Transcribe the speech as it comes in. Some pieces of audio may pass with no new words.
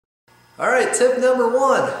Alright, tip number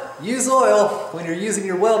 1. Use oil when you're using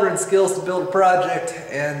your welding skills to build a project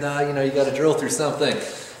and you got to drill through something.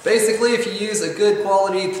 Basically, if you use a good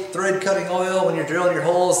quality thread cutting oil when you're drilling your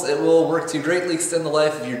holes, it will work to greatly extend the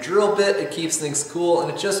life of your drill bit. It keeps things cool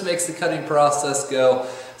and it just makes the cutting process go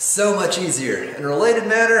so much easier. In a related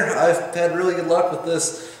matter, I've had really good luck with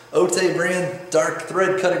this OTC brand dark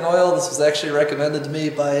thread cutting oil. This was actually recommended to me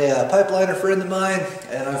by a pipeliner friend of mine,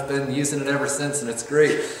 and I've been using it ever since, and it's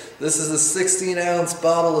great. This is a 16-ounce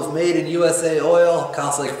bottle of made in USA oil. It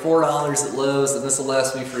costs like $4 at Lowe's, and this will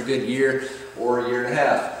last me for a good year or a year and a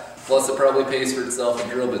half. Plus it probably pays for itself in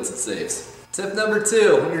drill bits it saves. Tip number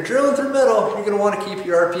 2, when you're drilling through metal, you're going to want to keep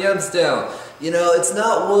your RPMs down. You know, it's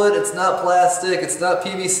not wood, it's not plastic, it's not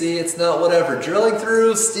PVC, it's not whatever. Drilling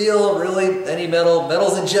through steel, really any metal,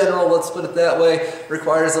 metals in general, let's put it that way,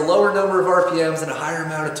 requires a lower number of RPMs and a higher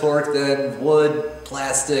amount of torque than wood,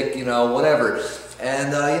 plastic, whatever.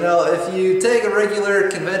 And if you take a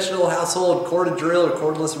regular conventional household corded drill or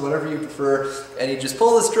cordless or whatever you prefer, and you just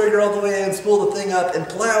pull this trigger all the way in, spool the thing up, and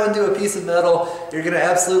plow into a piece of metal, you're going to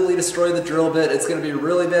absolutely destroy the drill bit. It's going to be a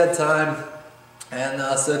really bad time.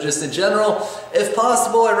 And so just in general, if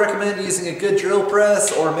possible, I recommend using a good drill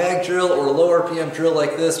press or mag drill or a low RPM drill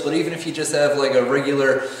like this. But even if you just have like a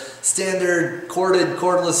regular standard corded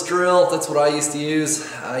cordless drill, that's what I used to use.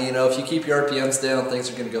 If you keep your RPMs down,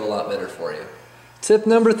 things are going to go a lot better for you. Tip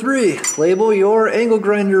number 3, label your angle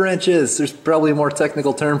grinder wrenches. There's probably a more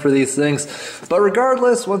technical term for these things. But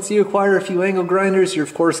regardless, once you acquire a few angle grinders, you're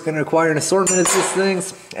of course going to acquire an assortment of these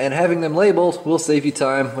things, and having them labeled will save you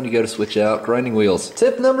time when you go to switch out grinding wheels.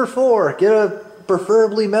 Tip number 4, get a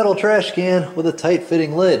preferably metal trash can with a tight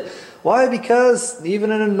fitting lid. Why? Because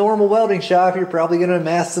even in a normal welding shop, you're probably going to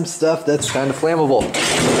amass some stuff that's kind of flammable.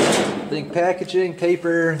 Think packaging,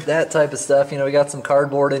 paper, that type of stuff. We got some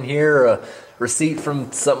cardboard in here, a receipt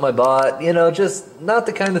from something I bought. Just not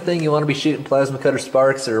the kind of thing you want to be shooting plasma cutter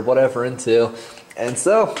sparks or whatever into. And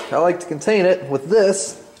so I like to contain it with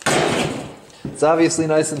this. It's obviously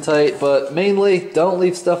nice and tight, but mainly don't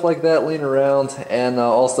leave stuff like that laying around. And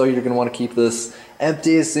also you're going to want to keep this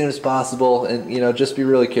empty as soon as possible, and just be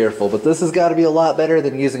really careful. But this has got to be a lot better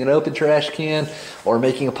than using an open trash can or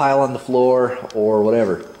making a pile on the floor or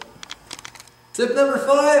whatever. Tip number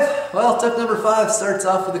 5, well, tip number 5 starts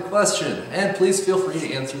off with a question, and please feel free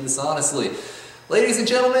to answer this honestly. Ladies and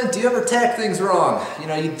gentlemen, do you ever tack things wrong? You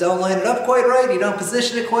don't line it up quite right, you don't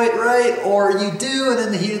position it quite right, or you do and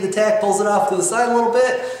then the heat of the tack pulls it off to the side a little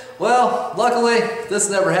bit? Well, luckily, this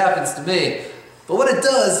never happens to me. But when it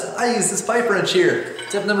does, I use this pipe wrench here.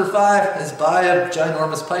 Tip number 5 is buy a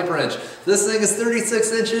ginormous pipe wrench. This thing is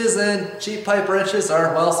 36 inches and cheap pipe wrenches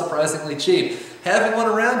are, well, surprisingly cheap. Having one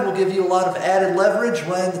around will give you a lot of added leverage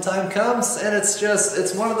when the time comes, and it's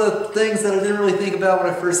one of the things that I didn't really think about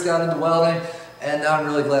when I first got into welding, and now I'm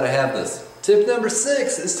really glad I have this. Tip number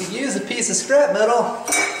 6 is to use a piece of scrap metal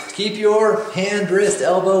to keep your hand, wrist,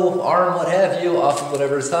 elbow, arm, what have you, off of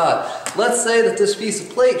whatever is hot. Let's say that this piece of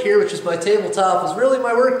plate here, which is my tabletop, was really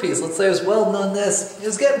my workpiece. Let's say I was welding on this. It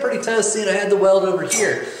was getting pretty toasty and I had to weld over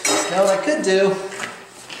here. Now what I could do,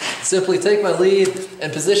 simply take my lead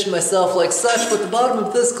and position myself like such, but the bottom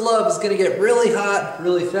of this glove is going to get really hot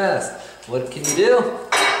really fast. What can you do?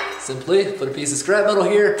 Simply put a piece of scrap metal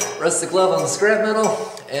here, rest the glove on the scrap metal,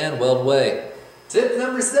 and weld away. Tip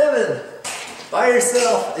number 7. Buy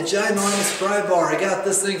yourself a ginormous pry bar. I got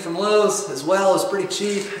this thing from Lowe's as well. It's pretty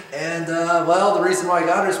cheap, and well, the reason why I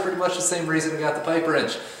got it is pretty much the same reason I got the pipe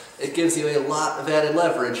wrench. It gives you a lot of added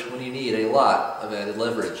leverage when you need a lot of added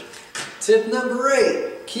leverage. Tip number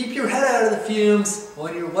 8, keep your head out of the fumes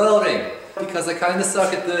when you're welding. Because I kind of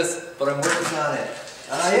suck at this, but I'm working on it.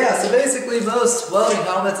 So basically most welding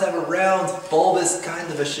helmets have a round, bulbous kind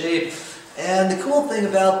of a shape. And the cool thing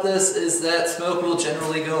about this is that smoke will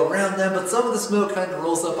generally go around them, but some of the smoke kind of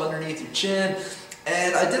rolls up underneath your chin.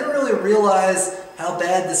 And I didn't really realize how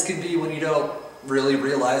bad this could be when you don't really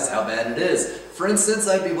realize how bad it is. For instance,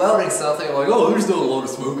 I'd be welding something, I'm like, oh, there's no load of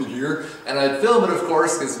smoke in here. And I'd film it, of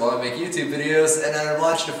course, because I make YouTube videos, and then I'd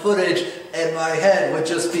watch the footage, and my head would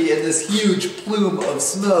just be in this huge plume of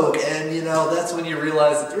smoke. And, that's when you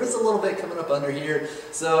realize that there is a little bit coming up under here.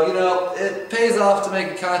 So, it pays off to make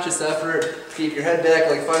a conscious effort, keep your head back.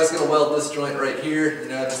 Like if I was going to weld this joint right here,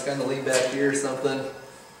 just kind of lean back here or something.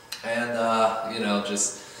 And,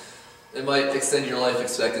 it might extend your life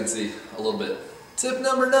expectancy a little bit. Tip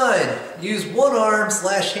number 9, use one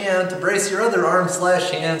arm/hand to brace your other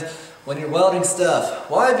arm/hand when you're welding stuff.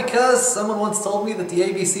 Why? Because someone once told me that the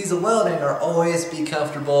ABCs of welding are always be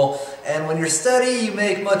comfortable, and when you're steady you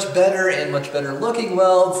make much better and much better looking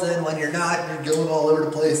welds than when you're not and you're going all over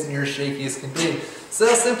the place and you're as shaky as can be. So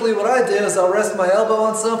simply what I do is I'll rest my elbow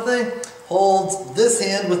on something, hold this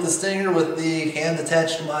hand with the stinger with the hand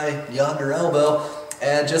attached to my yonder elbow,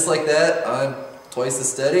 and just like that I'm twice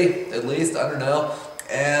as steady, at least, I don't know,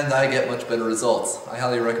 and I get much better results. I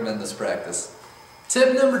highly recommend this practice.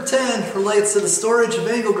 Tip number 10 relates to the storage of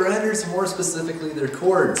angle grinders, more specifically their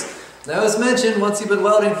cords. Now as mentioned, once you've been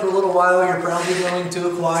welding for a little while, you're probably going to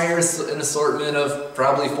acquire an assortment of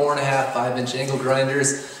probably 4.5, 5-inch angle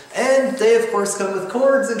grinders. And they of course come with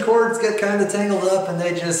cords, and cords get kind of tangled up, and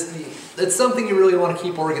it's something you really want to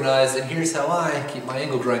keep organized, and here's how I keep my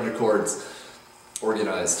angle grinder cords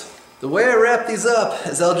organized. The way I wrap these up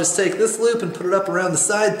is I'll just take this loop and put it up around the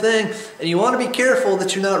side thing, and you want to be careful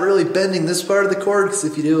that you're not really bending this part of the cord, because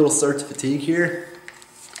if you do it'll start to fatigue here.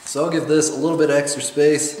 So I'll give this a little bit of extra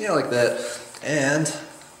space, you know, like that. And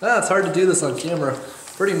it's hard to do this on camera.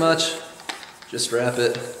 Pretty much just wrap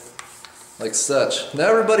it like such. Now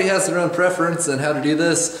everybody has their own preference on how to do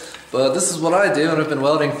this, but this is what I do, and I've been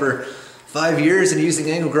welding for 5 years and using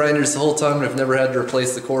angle grinders the whole time, and I've never had to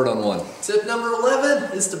replace the cord on one. Tip number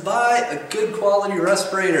 11 is to buy a good quality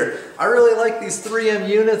respirator. I really like these 3M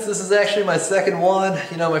units. This is actually my second one.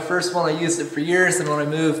 You know, my first one I used it for years, and when I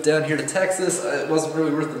moved down here to Texas, it wasn't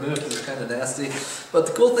really worth the move because they're kind of nasty. But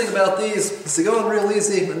the cool thing about these is they go on real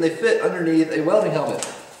easy and they fit underneath a welding helmet.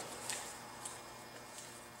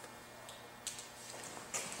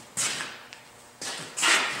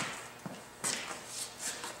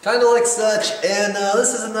 Kind of like such, and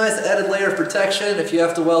this is a nice added layer of protection if you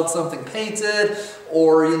have to weld something painted,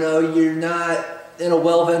 or you know, you're not in a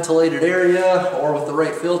well-ventilated area, or with the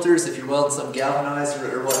right filters if you're welding something galvanized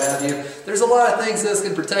or what have you. There's a lot of things this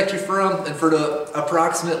can protect you from, and for the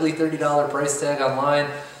approximately $30 price tag online,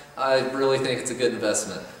 I really think it's a good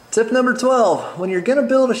investment. Tip number 12, when you're going to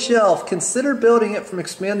build a shelf, consider building it from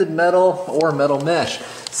expanded metal or metal mesh.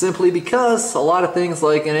 Simply because a lot of things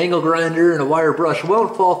like an angle grinder and a wire brush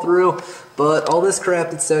won't fall through, but all this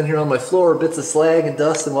crap that's down here on my floor, bits of slag and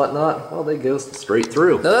dust and whatnot, well, they go straight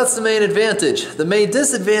through. Now that's the main advantage. The main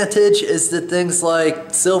disadvantage is that things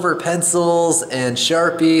like silver pencils and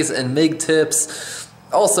Sharpies and MIG tips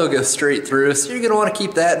also go straight through, so you're going to want to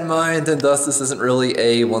keep that in mind, and thus this isn't really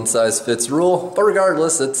a one-size-fits rule, but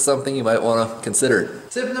regardless, it's something you might want to consider.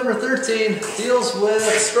 Tip number 13 deals with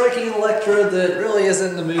striking an electrode that really isn't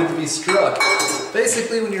in the mood to be struck.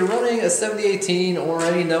 Basically, when you're running a 7018 or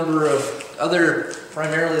any number of other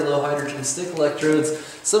primarily low hydrogen stick electrodes,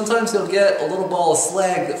 sometimes you'll get a little ball of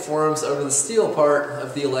slag that forms over the steel part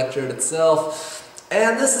of the electrode itself.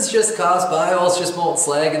 And this is just caused by, well, it's just molten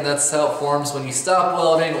slag, and that's how it forms when you stop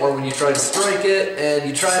welding or when you try to strike it and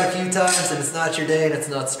you try it a few times and it's not your day and it's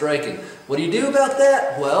not striking. What do you do about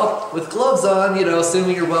that? Well, with gloves on, you know,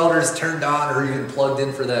 assuming your welder is turned on or even plugged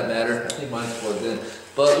in for that matter. I think mine's plugged in.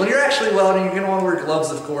 But when you're actually welding, you're going to want to wear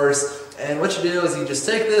gloves, of course. And what you do is you just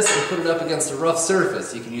take this and put it up against a rough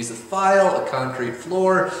surface. You can use a file, a concrete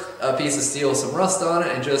floor, a piece of steel with some rust on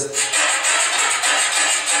it, and just...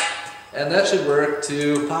 And that should work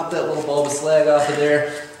to pop that little bulb of slag off of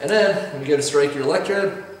there. And then, when you go to strike your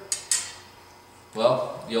electrode,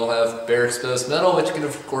 well, you'll have bare exposed metal, which can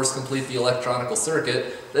of course complete the electronical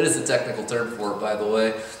circuit. That is the technical term for it, by the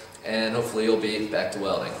way. And hopefully you'll be back to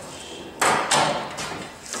welding.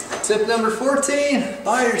 Tip number 14,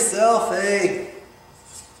 buy yourself a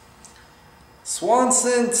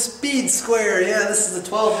Swanson Speed Square. Yeah, this is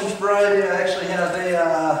the 12-inch variety. I actually have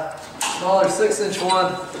a smaller 6-inch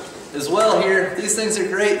one as well here. These things are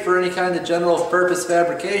great for any kind of general purpose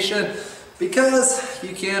fabrication because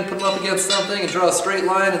you can put them up against something and draw a straight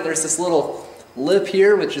line, and there's this little lip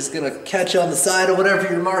here which is going to catch on the side of whatever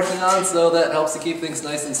you're marking on, so that helps to keep things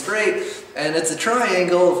nice and straight. And it's a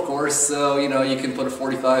triangle, of course, so you know you can put a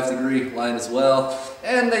 45-degree line as well,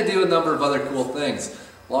 and they do a number of other cool things.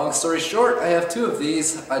 Long story short, I have 2 of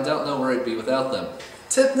these. I don't know where I'd be without them.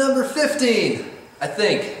 Tip number 15,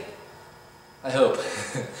 I hope.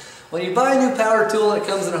 When you buy a new power tool and it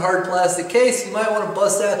comes in a hard plastic case, you might want to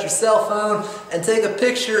bust out your cell phone and take a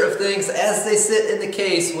picture of things as they sit in the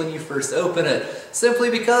case when you first open it. Simply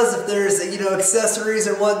because if there's, you know, accessories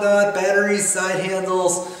or whatnot, batteries, side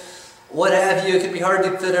handles, what have you, it can be hard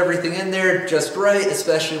to fit everything in there just right,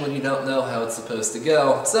 especially when you don't know how it's supposed to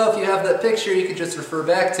go. So if you have that picture, you can just refer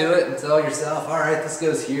back to it and tell yourself, alright, this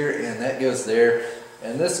goes here and that goes there,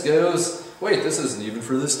 and this goes, wait, this isn't even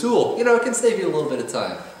for this tool. You know, it can save you a little bit of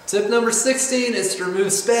time. Tip number 16 is to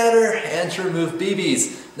remove spatter and to remove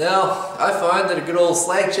BBs. Now, I find that a good old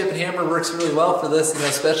slag chip and hammer works really well for this,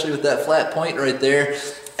 especially with that flat point right there.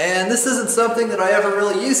 And this isn't something that I ever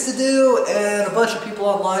really used to do, and a bunch of people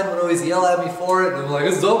online would always yell at me for it, and I'm like,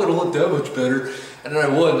 it's not gonna look that much better. And then I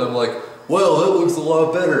would, and I'm like, well, that looks a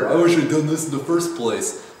lot better. I wish I'd done this in the first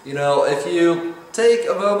place. You know, if you take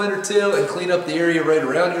a moment or two and clean up the area right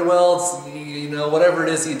around your welds, you know, whatever it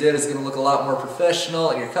is you did is gonna look a lot more professional,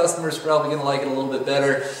 and your customer's probably gonna like it a little bit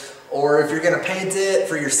better. Or if you're gonna paint it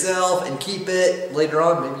for yourself and keep it later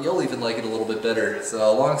on, maybe you'll even like it a little bit better.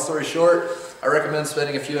 So long story short, I recommend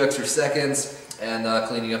spending a few extra seconds and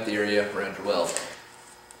cleaning up the area around your weld.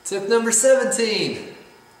 Tip number 17,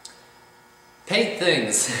 paint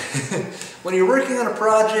things. When you're working on a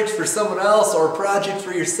project for someone else or a project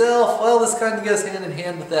for yourself, well, this kind of goes hand in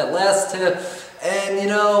hand with that last tip. And you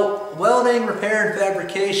know, welding, repair, and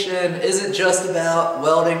fabrication isn't just about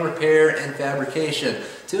welding, repair, and fabrication.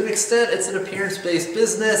 To an extent, it's an appearance-based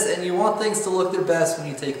business, and you want things to look their best when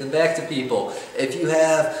you take them back to people. If you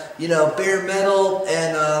have, you know, bare metal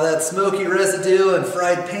and that smoky residue and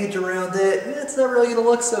fried paint around it, it's not really going to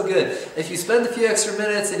look so good. If you spend a few extra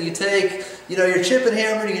minutes and you take, you know, your chip and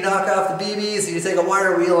hammer and you knock off the BBs, and you take a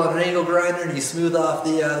wire wheel on an angle grinder and you smooth off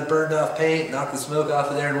the burned off paint, knock the smoke off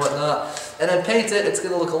of there and whatnot, and then paint it, it's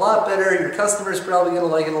going to look a lot better. Your customer's probably going to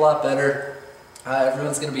like it a lot better.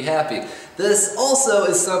 Everyone's going to be happy. This also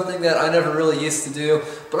is something that I never really used to do,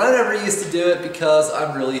 but I never used to do it because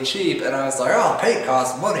I'm really cheap, and I was like, oh, paint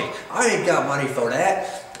costs money. I ain't got money for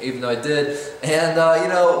that, even though I did. And you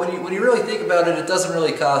know, when you really think about it, it doesn't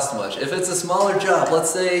really cost much. If it's a smaller job, let's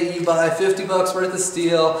say you buy 50 bucks worth of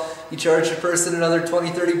steel, you charge your person another 20,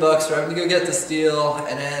 30 bucks for having to go get the steel,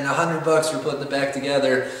 and then 100 bucks for putting it back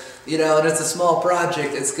together. You know, and it's a small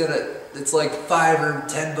project, it's like 5 or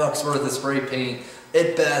 10 bucks worth of spray paint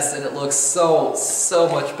at best, and it looks so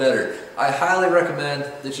much better. I highly recommend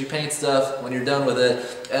that you paint stuff when you're done with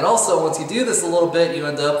it. And also, once you do this a little bit, you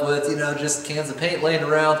end up with, you know, just cans of paint laying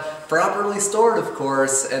around, properly stored, of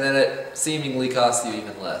course, and then it seemingly costs you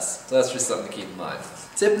even less. So that's just something to keep in mind.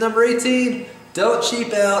 Tip number 18. Don't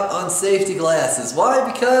cheap out on safety glasses. Why?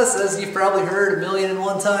 Because, as you've probably heard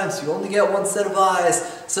 1,000,001 times, you only get one set of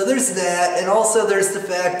eyes. So there's that, and also there's the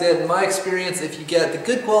fact that, in my experience, if you get the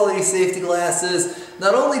good quality safety glasses,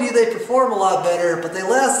 not only do they perform a lot better, but they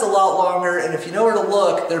last a lot longer, and if you know where to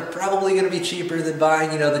look, they're probably going to be cheaper than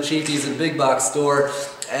buying, you know, the cheapies in a big box store.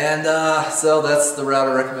 And so that's the route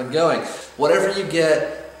I recommend going. Whatever you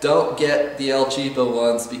get, don't get the El Cheapo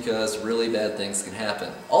ones because really bad things can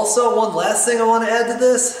happen. Also, one last thing I want to add to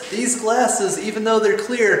this, these glasses, even though they're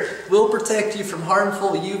clear, will protect you from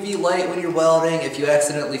harmful UV light when you're welding if you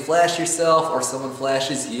accidentally flash yourself or someone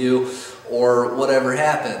flashes you or whatever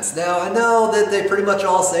happens. Now, I know that they pretty much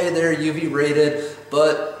all say they're UV rated,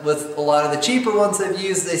 but with a lot of the cheaper ones I've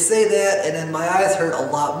used, they say that, and then my eyes hurt a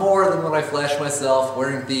lot more than when I flash myself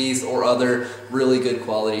wearing these or other really good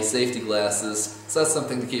quality safety glasses. So that's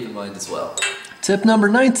something to keep in mind as well. Tip number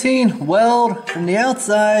 19, weld from the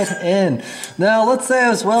outside in. Now, let's say I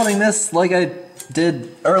was welding this like I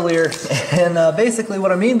did earlier, and basically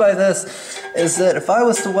what I mean by this is that if I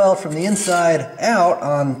was to weld from the inside out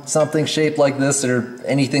on something shaped like this or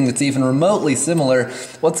anything that's even remotely similar,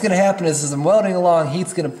 what's going to happen is as I'm welding along,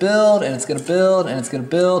 heat's going to build and it's going to build and it's going to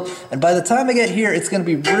build, and by the time I get here, it's going to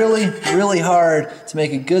be really hard to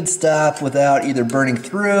make a good stop without either burning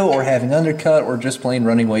through or having undercut or just plain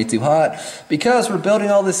running way too hot, because we're building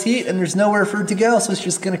all this heat and there's nowhere for it to go, so it's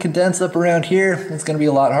just going to condense up around here. It's going to be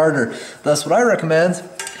a lot harder. Thus, what I recommend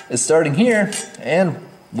is starting here and,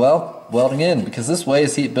 well, welding in, because this way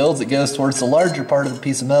as heat builds, it goes towards the larger part of the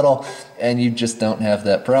piece of metal and you just don't have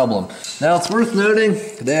that problem. Now, it's worth noting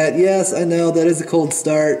that, yes, I know that is a cold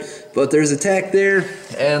start, but there's a tack there,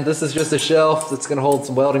 and this is just a shelf that's going to hold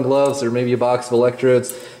some welding gloves or maybe a box of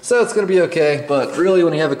electrodes, so it's going to be okay. But really,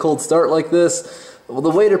 when you have a cold start like this, well, the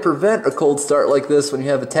way to prevent a cold start like this when you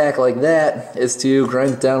have a tack like that is to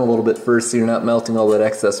grind it down a little bit first so you're not melting all that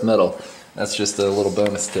excess metal. That's just a little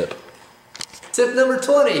bonus tip. Tip number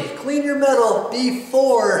 20, clean your metal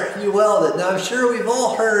before you weld it. Now, I'm sure we've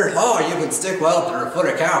all heard, oh, you can stick weld through a foot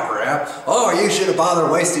of cow crap. Oh, you shouldn't bother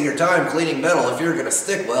wasting your time cleaning metal if you're going to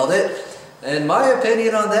stick weld it. And my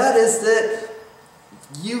opinion on that is that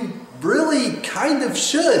you really kind of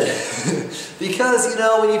should. Because, you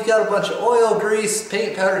know, when you've got a bunch of oil, grease,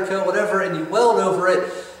 paint, powder coat, whatever, and you weld over it,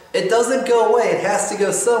 it doesn't go away, it has to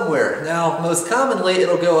go somewhere. Now, most commonly,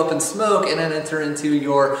 it'll go up in smoke and then enter into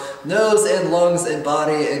your nose and lungs and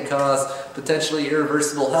body and cause potentially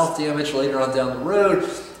irreversible health damage later on down the road.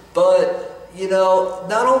 But you know,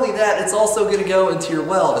 not only that, it's also going to go into your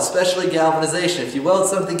weld, especially galvanization. If you weld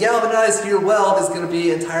something galvanized, your weld is going to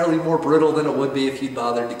be entirely more brittle than it would be if you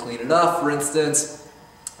bothered to clean it up, for instance.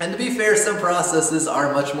 And to be fair, some processes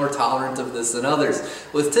are much more tolerant of this than others.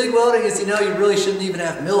 With TIG welding, as you know, you really shouldn't even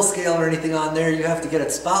have mill scale or anything on there. You have to get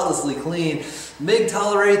it spotlessly clean. MIG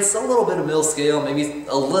tolerates a little bit of mill scale, maybe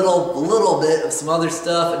a little bit of some other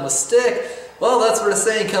stuff. And with stick, well, that's where the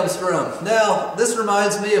saying comes from. Now, this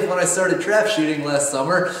reminds me of when I started trap shooting last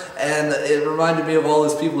summer, and it reminded me of all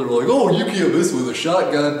those people who were like, oh, you can't miss with a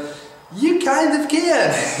shotgun. You kind of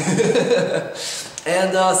can.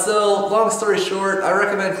 And so, long story short, I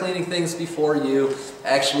recommend cleaning things before you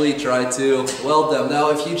actually try to weld them.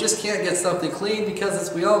 Now, if you just can't get something clean, because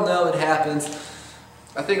as we all know, it happens.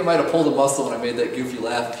 I think I might have pulled a muscle when I made that goofy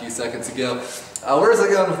laugh a few seconds ago. Where's I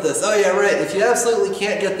going with this? Oh yeah, right. If you absolutely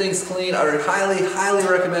can't get things clean, I would highly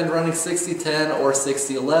recommend running 60-10 or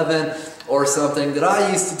 60-11 or something. That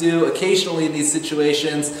I used to do occasionally in these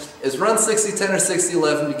situations is run 60-10 or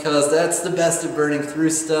 60-11 because that's the best at burning through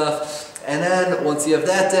stuff. And then once you have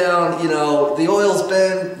that down, you know, the oil's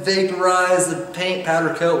been vaporized, the paint,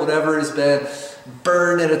 powder coat, whatever has been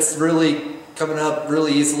burned, and it's really coming up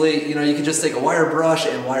really easily. You know, you can just take a wire brush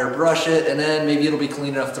and wire brush it, and then maybe it'll be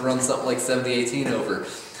clean enough to run something like 70-18 over.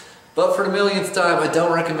 But for the millionth time, I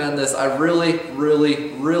don't recommend this. I really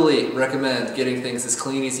recommend getting things as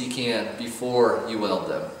clean as you can before you weld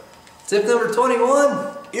them. Tip number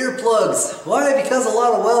 21, earplugs. Why? Because a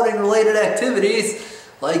lot of welding related activities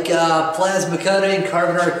like plasma cutting,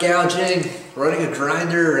 carbon arc gouging, running a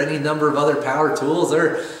grinder, or any number of other power tools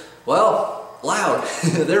are, well, loud.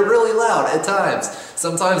 They're really loud at times,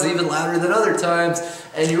 sometimes even louder than other times,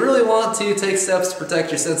 and you really want to take steps to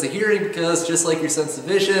protect your sense of hearing because just like your sense of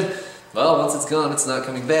vision, well, once it's gone, it's not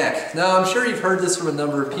coming back. Now, I'm sure you've heard this from a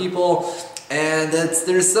number of people, and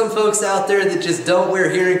there's some folks out there that just don't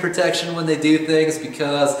wear hearing protection when they do things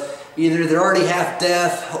because either they're already half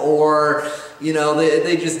deaf or, you know,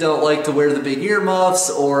 they just don't like to wear the big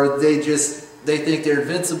earmuffs, or they think they're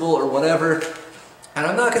invincible or whatever. And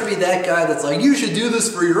I'm not going to be that guy that's like, you should do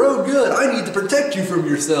this for your own good. I need to protect you from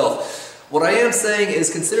yourself. What I am saying is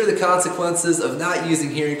consider the consequences of not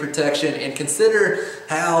using hearing protection and consider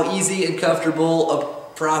how easy and comfortable a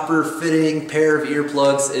proper fitting pair of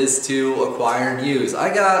earplugs is to acquire and use.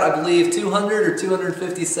 I got, I believe, 200 or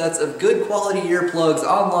 250 sets of good quality earplugs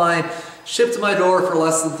online, shipped to my door for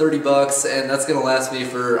less than 30 bucks, and that's going to last me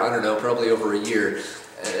for, I don't know, probably over a year.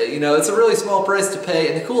 You know, it's a really small price to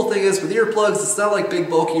pay, and the cool thing is with earplugs, it's not like big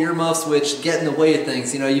bulky earmuffs which get in the way of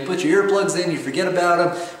things. You know, you put your earplugs in, you forget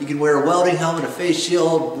about them, you can wear a welding helmet, a face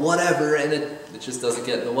shield, whatever, and it just doesn't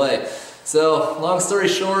get in the way. So, long story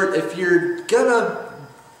short, if you're gonna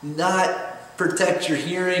not protect your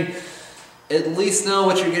hearing, at least know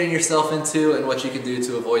what you're getting yourself into and what you can do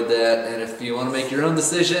to avoid that. And if you want to make your own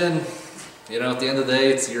decision, you know, at the end of the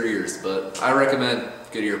day, it's your ears, but I recommend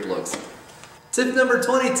good earplugs. Tip number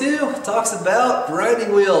 22 talks about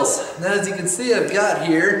grinding wheels. Now, as you can see, I've got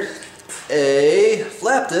here a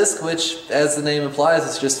flap disc, which, as the name implies,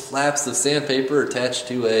 is just flaps of sandpaper attached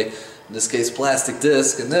to a, in this case, plastic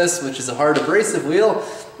disc. And this, which is a hard abrasive wheel,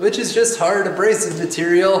 which is just hard abrasive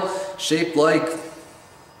material shaped like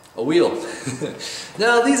a wheel.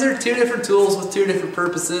 Now, these are two different tools with two different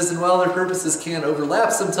purposes, and while their purposes can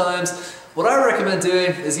overlap sometimes, what I recommend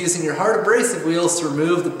doing is using your hard abrasive wheels to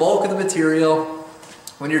remove the bulk of the material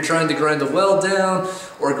when you're trying to grind a weld down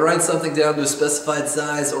or grind something down to a specified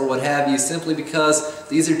size or what have you, simply because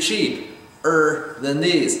these are cheaper than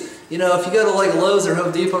these. You know, if you go to like Lowe's or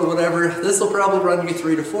Home Depot or whatever, this will probably run you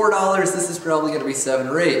 $3 to $4. This is probably going to be $7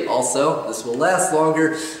 or $8. Also, this will last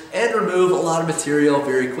longer and remove a lot of material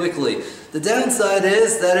very quickly. The downside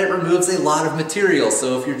is that it removes a lot of material.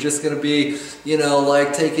 So if you're just going to be, you know,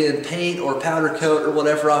 like taking paint or powder coat or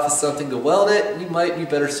whatever off of something to weld it, you might be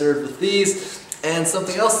better served with these. And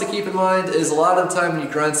something else to keep in mind is a lot of the time when you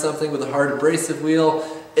grind something with a hard abrasive wheel,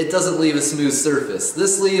 it doesn't leave a smooth surface.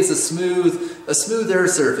 This leaves a smoother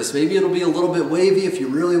surface. Maybe it'll be a little bit wavy if you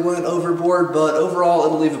really went overboard, but overall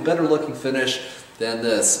it'll leave a better looking finish than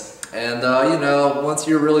this. And you know, once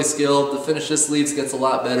you're really skilled, the finish this leaves gets a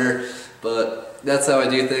lot better, but that's how I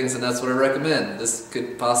do things and that's what I recommend. This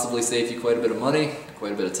could possibly save you quite a bit of money,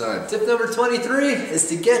 quite a bit of time. Tip number 23 is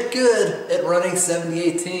to get good at running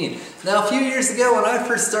 70-18. Now, a few years ago when I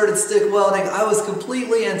first started stick welding, I was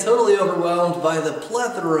completely and totally overwhelmed by the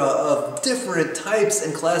plethora of different types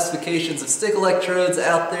and classifications of stick electrodes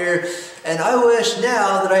out there, and I wish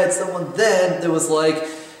now that I had someone then that was like,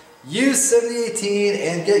 Use 7018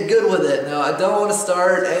 and get good with it. Now, I don't want to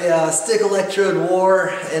start a stick electrode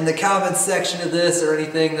war in the comments section of this or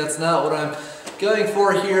anything. That's not what I'm going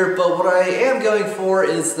for here. But what I am going for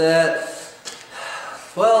is that,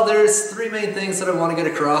 well, there's three main things that I want to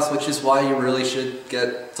get across, which is why you really should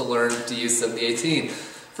get to learn to use 7018.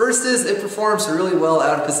 First is it performs really well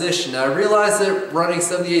out of position. Now I realize that running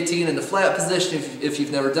 7018 in the flat position, if you've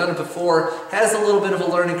never done it before, has a little bit of a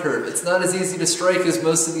learning curve. It's not as easy to strike as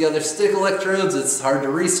most of the other stick electrodes. It's hard to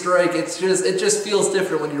restrike. It just feels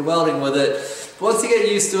different when you're welding with it. But once you get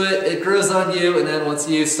used to it, it grows on you, and then once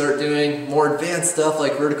you start doing more advanced stuff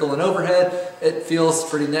like vertical and overhead, it feels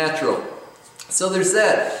pretty natural. So there's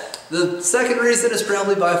that. The second reason is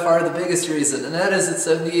probably by far the biggest reason, and that is that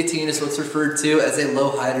 7018 is what's referred to as a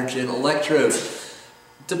low hydrogen electrode.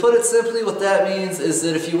 To put it simply, what that means is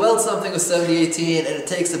that if you weld something with 7018 and it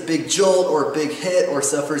takes a big jolt or a big hit or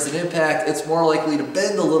suffers an impact, it's more likely to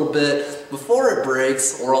bend a little bit before it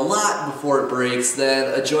breaks, or a lot before it breaks,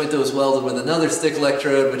 than a joint that was welded with another stick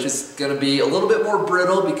electrode, which is going to be a little bit more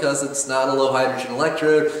brittle because it's not a low hydrogen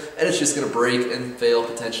electrode, and it's just going to break and fail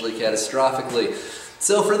potentially catastrophically.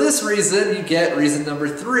 So for this reason, you get reason number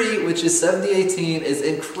 3, which is 7018 is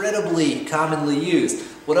incredibly commonly used.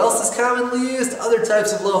 What else is commonly used? Other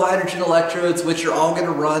types of low hydrogen electrodes, which are all going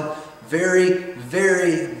to run very,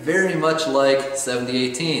 very, very much like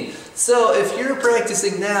 7018. So if you're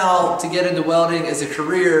practicing now to get into welding as a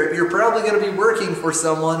career, you're probably going to be working for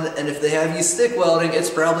someone, and if they have you stick welding, it's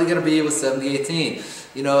probably going to be with 7018.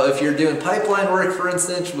 You know, if you're doing pipeline work, for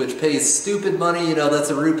instance, which pays stupid money, you know, that's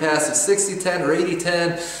a root pass of 60-10 or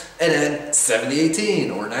 80-10, and then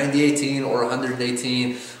 70-18 or 90-18 or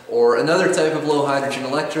 118 or another type of low hydrogen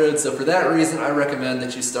electrode. So for that reason, I recommend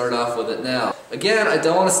that you start off with it now. Again, I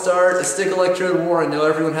don't want to start a stick electrode war. I know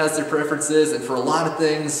everyone has their preferences, and for a lot of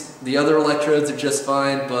things, the other electrodes are just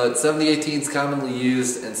fine, but 70-18 is commonly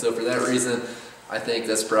used, and so for that reason, I think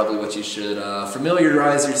that's probably what you should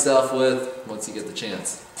familiarize yourself with once you get the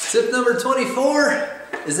chance. Tip number 24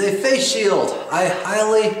 is a face shield. I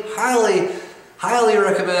highly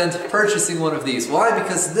recommend purchasing one of these. Why?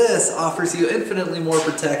 Because this offers you infinitely more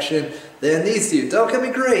protection than these do. Don't get me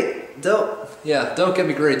great. Don't get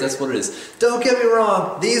me great, that's what it is. Don't get me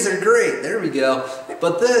wrong, these are great. There we go.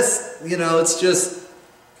 But this, you know, it's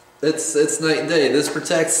night and day. This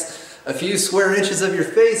protects a few square inches of your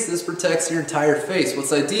face. This protects your entire face.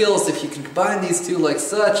 What's ideal is if you can combine these two like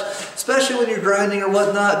such, especially when you're grinding or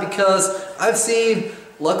whatnot, because I've seen,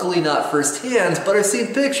 luckily not firsthand, but I've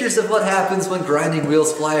seen pictures of what happens when grinding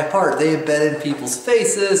wheels fly apart. They embed in people's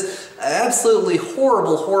faces. Absolutely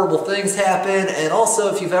horrible, horrible things happen, and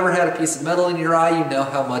also if you've ever had a piece of metal in your eye, you know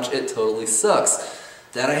how much it totally sucks.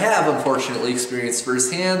 That I have unfortunately experienced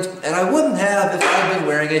firsthand, and I wouldn't have if I'd been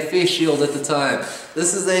wearing a face shield at the time.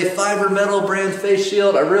 This is a Fiber Metal brand face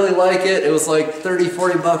shield. I really like it. It was like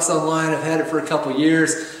 30-40 bucks online. I've had it for a couple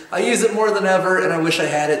years. I use it more than ever, and I wish I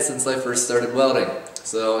had it since I first started welding.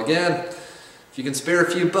 So again, if you can spare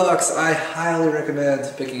a few bucks, I highly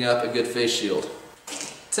recommend picking up a good face shield.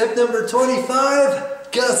 Tip number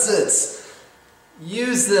 25, gussets.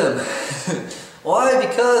 Use them. Why?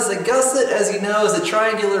 Because a gusset, as you know, is a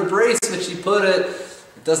triangular brace which you put it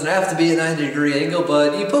doesn't have to be a 90-degree angle,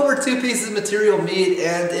 but you put where two pieces of material meet,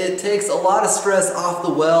 and it takes a lot of stress off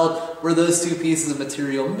the weld where those two pieces of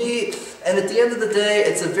material meet, and at the end of the day,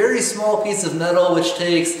 it's a very small piece of metal which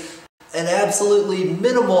takes an absolutely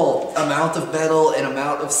minimal amount of metal, an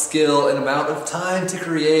amount of skill, an amount of time to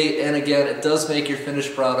create, and again, it does make your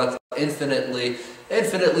finished product infinitely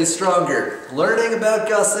stronger. Learning about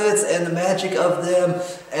gussets and the magic of them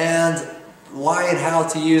and why and how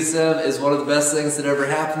to use them is one of the best things that ever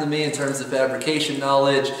happened to me in terms of fabrication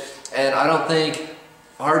knowledge, and I don't think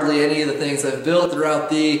hardly any of the things I've built throughout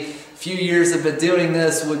the few years I've been doing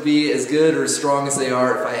this would be as good or as strong as they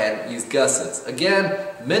are if I hadn't used gussets. Again,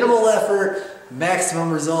 minimal effort,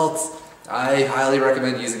 maximum results. I highly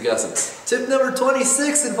recommend using gussets. Tip number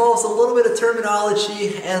 26 involves a little bit of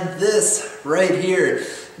terminology and this right here.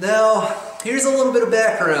 Now, here's a little bit of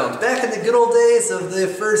background. Back in the good old days of the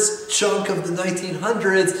first chunk of the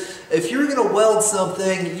 1900s, if you were going to weld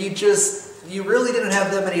something, you really didn't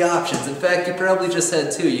have that many options. In fact, you probably just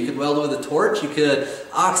had two. You could weld it with a torch, you could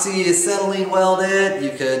oxyacetylene weld it,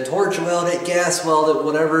 you could torch weld it, gas weld it,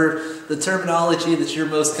 whatever the terminology that you're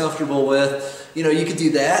most comfortable with. You know, you could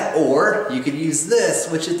do that, or you could use this,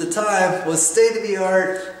 which at the time was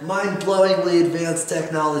state-of-the-art, mind-blowingly advanced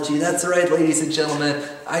technology. That's right, ladies and gentlemen,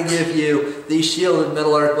 I give you the shielded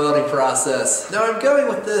metal arc welding process. Now, I'm going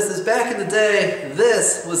with this is back in the day,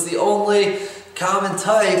 this was the only common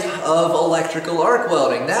type of electrical arc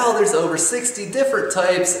welding. Now there's over 60 different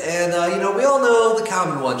types, and you know, we all know the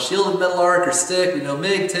common ones: shielded metal arc or stick. We know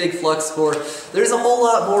MIG, TIG, flux core. There's a whole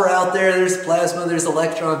lot more out there. There's plasma, there's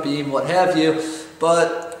electron beam, what have you.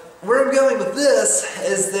 But where I'm going with this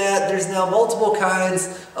is that there's now multiple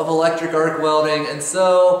kinds of electric arc welding, and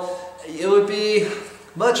so it would be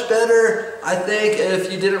much better, I think,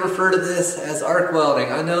 if you didn't refer to this as arc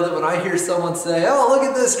welding. I know that when I hear someone say, "Oh, look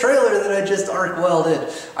at this trailer that I just arc welded,"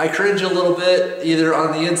 I cringe a little bit, either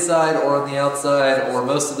on the inside or on the outside, or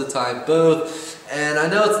most of the time both. And I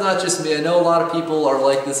know it's not just me. I know a lot of people are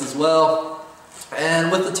like this as well.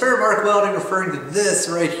 And with the term arc welding referring to this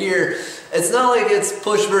right here, it's not like it's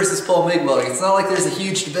push versus pull MIG welding. It's not like there's a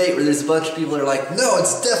huge debate where there's a bunch of people that are like, "No,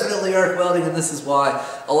 it's definitely arc welding and this is why."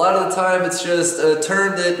 A lot of the time it's just a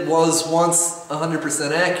term that was once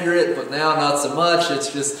 100% accurate, but now not so much. It's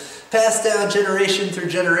just passed down generation through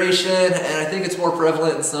generation, and I think it's more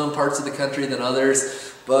prevalent in some parts of the country than others.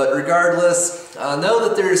 But regardless, know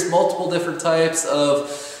that there's multiple different types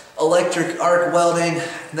of electric arc welding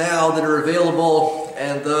now that are available,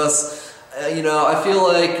 and thus you know, I feel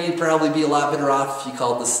like you'd probably be a lot better off if you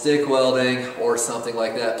called this stick welding or something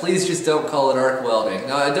like that. Please just don't call it arc welding.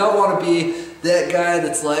 Now, I don't want to be that guy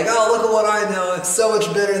that's like, "Oh, look at what I know, I'm so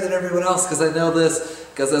much better than everyone else because I know this,"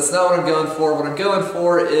 because that's not what I'm going for. What I'm going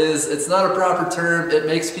for is, it's not a proper term, it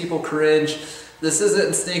makes people cringe. This isn't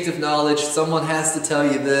instinctive knowledge, someone has to tell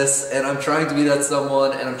you this, and I'm trying to be that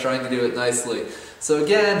someone, and I'm trying to do it nicely. So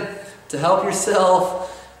again, to help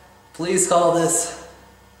yourself, please call this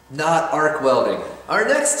not arc welding. Our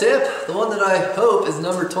next tip, the one that I hope is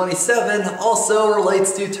number 27, also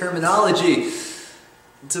relates to terminology.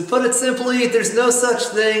 To put it simply, there's no such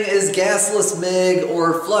thing as gasless MIG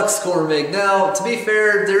or flux core MIG. Now, to be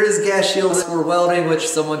fair, there is gas shielded core welding, which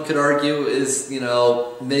someone could argue is, you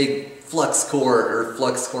know, MIG flux core or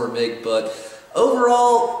flux core MIG, but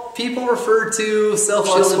overall, people refer to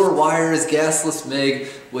self-shielded core wire as gasless MIG,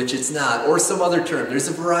 which it's not, or some other term. There's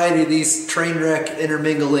a variety of these train wreck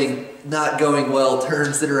intermingling, not going well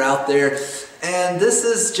terms that are out there, and this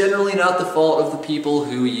is generally not the fault of the people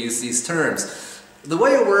who use these terms. The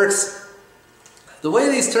way it works, the way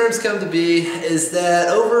these terms come to be is that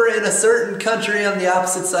over in a certain country on the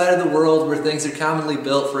opposite side of the world where things are commonly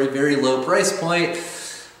built for a very low price point,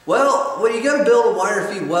 well, when you go to build a wire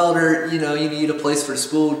feed welder, you know, you need a place for a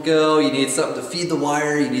spool to go, you need something to feed the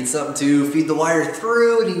wire, you need something to feed the wire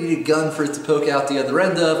through, and you need a gun for it to poke out the other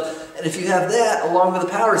end of. And if you have that, along with a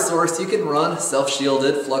power source, you can run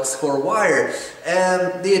self-shielded flux core wire.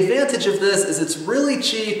 And the advantage of this is it's really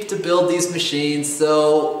cheap to build these machines.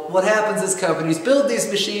 So what happens is companies build these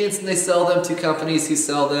machines and they sell them to companies who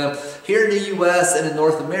sell them here in the US and in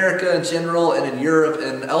North America in general, and in Europe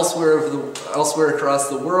and elsewhere across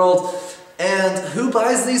the world. And who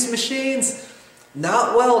buys these machines?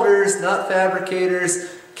 Not welders, not fabricators.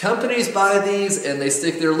 Companies buy these and they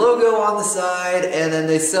stick their logo on the side and then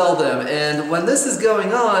they sell them. And when this is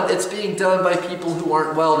going on, it's being done by people who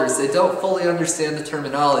aren't welders. They don't fully understand the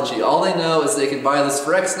terminology. All they know is they can buy this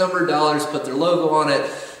for X number of dollars, put their logo on it,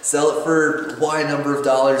 sell it for Y number of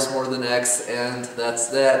dollars more than X, and that's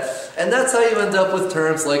that. And that's how you end up with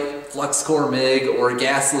terms like flux core MIG or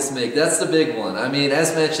gasless MIG. That's the big one. I mean,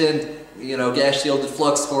 as mentioned, you know, gas shielded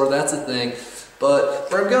flux core, that's a thing. But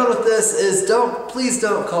where I'm going with this is please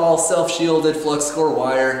don't call self-shielded flux core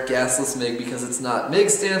wire gasless MIG, because it's not. MIG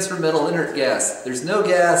stands for metal inert gas. There's no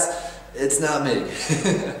gas, it's not MIG.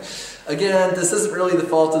 Again, this isn't really the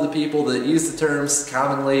fault of the people that use the terms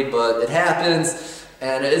commonly, but it happens,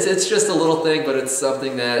 and it's just a little thing, but it's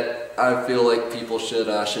something that I feel like people should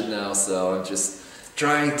know, so I'm just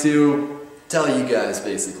trying to tell you guys,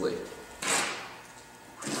 basically.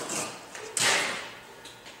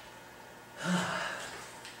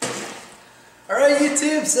 Alright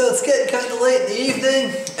YouTube, so it's getting kind of late in the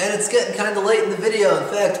evening, and it's getting kind of late in the video. In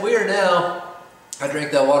fact, we are now, I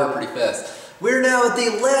drank that water pretty fast, we're now at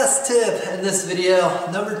the last tip in this video,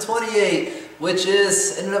 number 28, which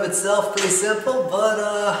is in and of itself pretty simple, but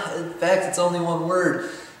in fact it's only one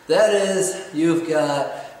word. That is, you've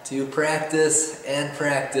got to practice and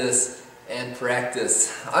practice and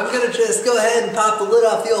practice. I'm going to just go ahead and pop the lid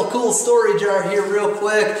off the old cool story jar here real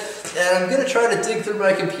quick, and I'm going to try to dig through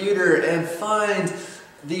my computer and find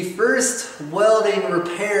the first welding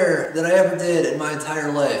repair that I ever did in my entire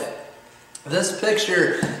life. This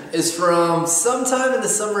picture is from sometime in the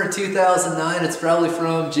summer of 2009. It's probably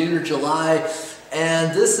from June or July,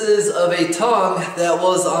 and this is of a tongue that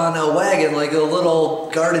was on a wagon, like a little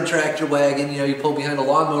garden tractor wagon, you know, you pull behind a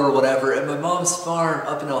lawnmower or whatever, at my mom's farm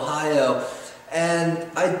up in Ohio. And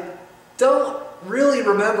I don't really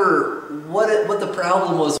remember what the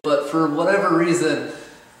problem was, but for whatever reason,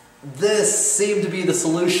 this seemed to be the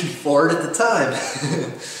solution for it at the time.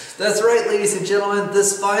 That's right, ladies and gentlemen,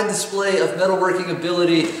 this fine display of metalworking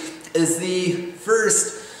ability is the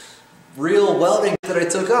first real welding that I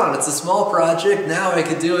took on. It's a small project. Now I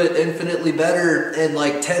could do it infinitely better in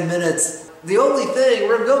like 10 minutes. The only thing,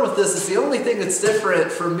 where I'm going with this, is the only thing that's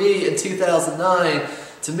different for me in 2009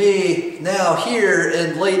 to me now here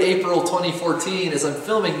in late April 2014 as I'm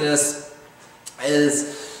filming this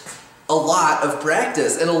is a lot of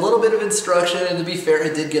practice and a little bit of instruction, and to be fair,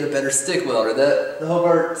 I did get a better stick welder. That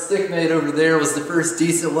Hobart stick mate over there was the first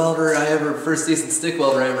decent stick welder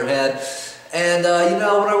I ever had. And you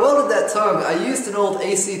know, when I welded that tongue, I used an old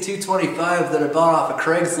AC225 that I bought off of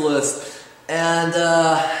Craigslist. And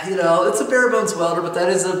you know, it's a bare bones welder, but that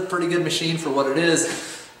is a pretty good machine for what it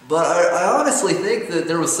is. But I honestly think that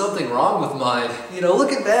there was something wrong with mine. You know,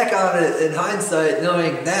 looking back on it in hindsight,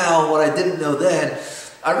 knowing now what I didn't know then,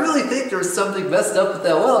 I really think there was something messed up with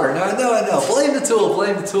that welder. Now I know, blame the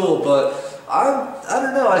tool, but I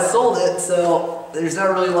don't know, I sold it, so there's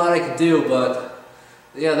not really a lot I can do, but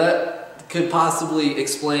yeah, that could possibly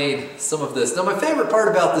explain some of this. Now my favorite part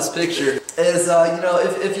about this picture is, you know,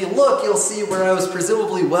 if you look, you'll see where I was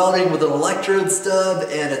presumably welding with an electrode stub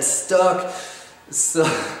and it's stuck, so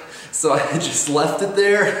I just left it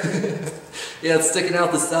there. Yeah, it's sticking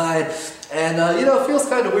out the side. And, you know, it feels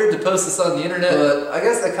kind of weird to post this on the internet, but I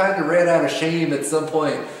guess I kind of ran out of shame at some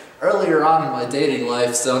point earlier on in my dating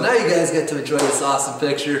life. So now you guys get to enjoy this awesome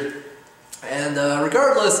picture. And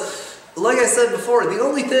regardless, like I said before, the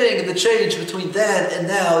only thing that changed between then and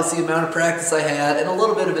now is the amount of practice I had and a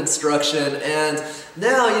little bit of instruction. And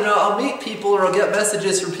now, you know, I'll meet people or I'll get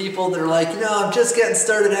messages from people that are like, you know, I'm just getting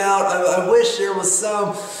started out. I wish there was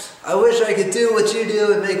some... I wish I could do what you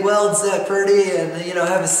do and make welds that pretty and, you know,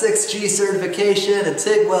 have a 6G certification and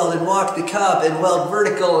TIG weld and walk the cup and weld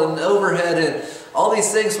vertical and overhead and all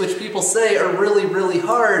these things which people say are really, really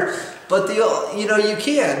hard. But, you know, you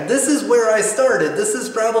can. This is where I started. This is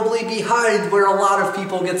probably behind where a lot of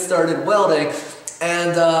people get started welding.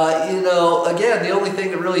 And, you know, again, the only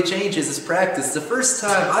thing that really changes is practice. The first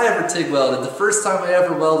time I ever TIG welded, the first time I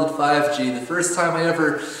ever welded 5G, the first time I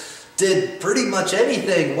ever did pretty much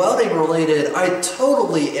anything welding related, I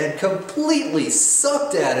totally and completely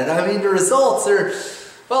sucked at it. I mean, the results are,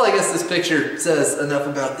 well, I guess this picture says enough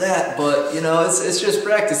about that, but you know, it's just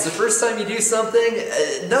practice. The first time you do something,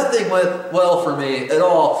 nothing went well for me at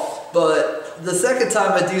all, but the second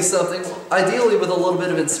time I do something, ideally with a little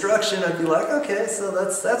bit of instruction, I'd be like, okay, so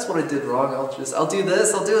that's what I did wrong. I'll do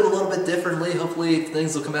this, I'll do it a little bit differently, hopefully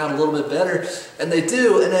things will come out a little bit better, and they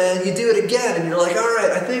do, and then you do it again, and you're like,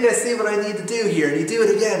 alright, I think I see what I need to do here, and you do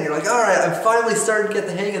it again, and you're like, alright, I'm finally starting to get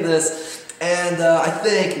the hang of this, and I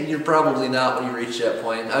think you're probably not when you reach that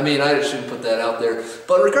point. I mean, I shouldn't put that out there,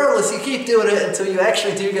 but regardless, you keep doing it until you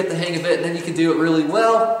actually do get the hang of it, and then you can do it really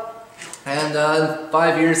well. And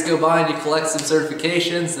 5 years go by and you collect some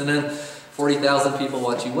certifications, and then 40,000 people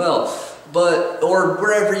want you weld. Or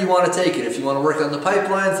wherever you want to take it. If you want to work on the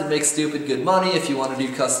pipelines and make stupid good money, if you want to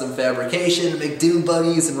do custom fabrication, make dune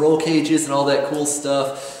buggies and roll cages and all that cool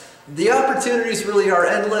stuff, the opportunities really are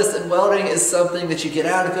endless, and welding is something that you get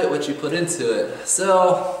out of it what you put into it.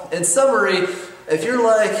 So, in summary, if you're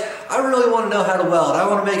like, I really want to know how to weld, I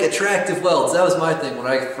want to make attractive welds. That was my thing when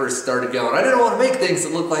I first started going. I didn't want to make things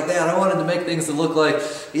that look like that. I wanted to make things that look like,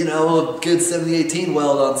 you know, a good 70-18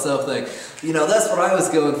 weld on something. You know, that's what I was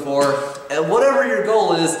going for. And whatever your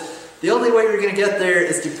goal is, the only way you're going to get there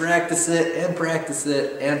is to practice it and practice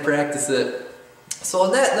it and practice it. So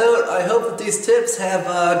on that note, I hope that these tips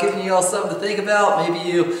have given you all something to think about. Maybe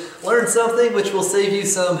you learned something which will save you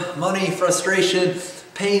some money, frustration,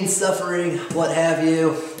 pain, suffering, what have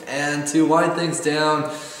you. And to wind things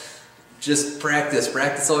down, just practice.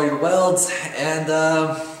 Practice all your welds and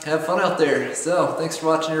have fun out there. So, thanks for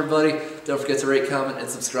watching, everybody. Don't forget to rate, comment, and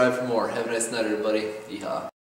subscribe for more. Have a nice night, everybody. Yeehaw.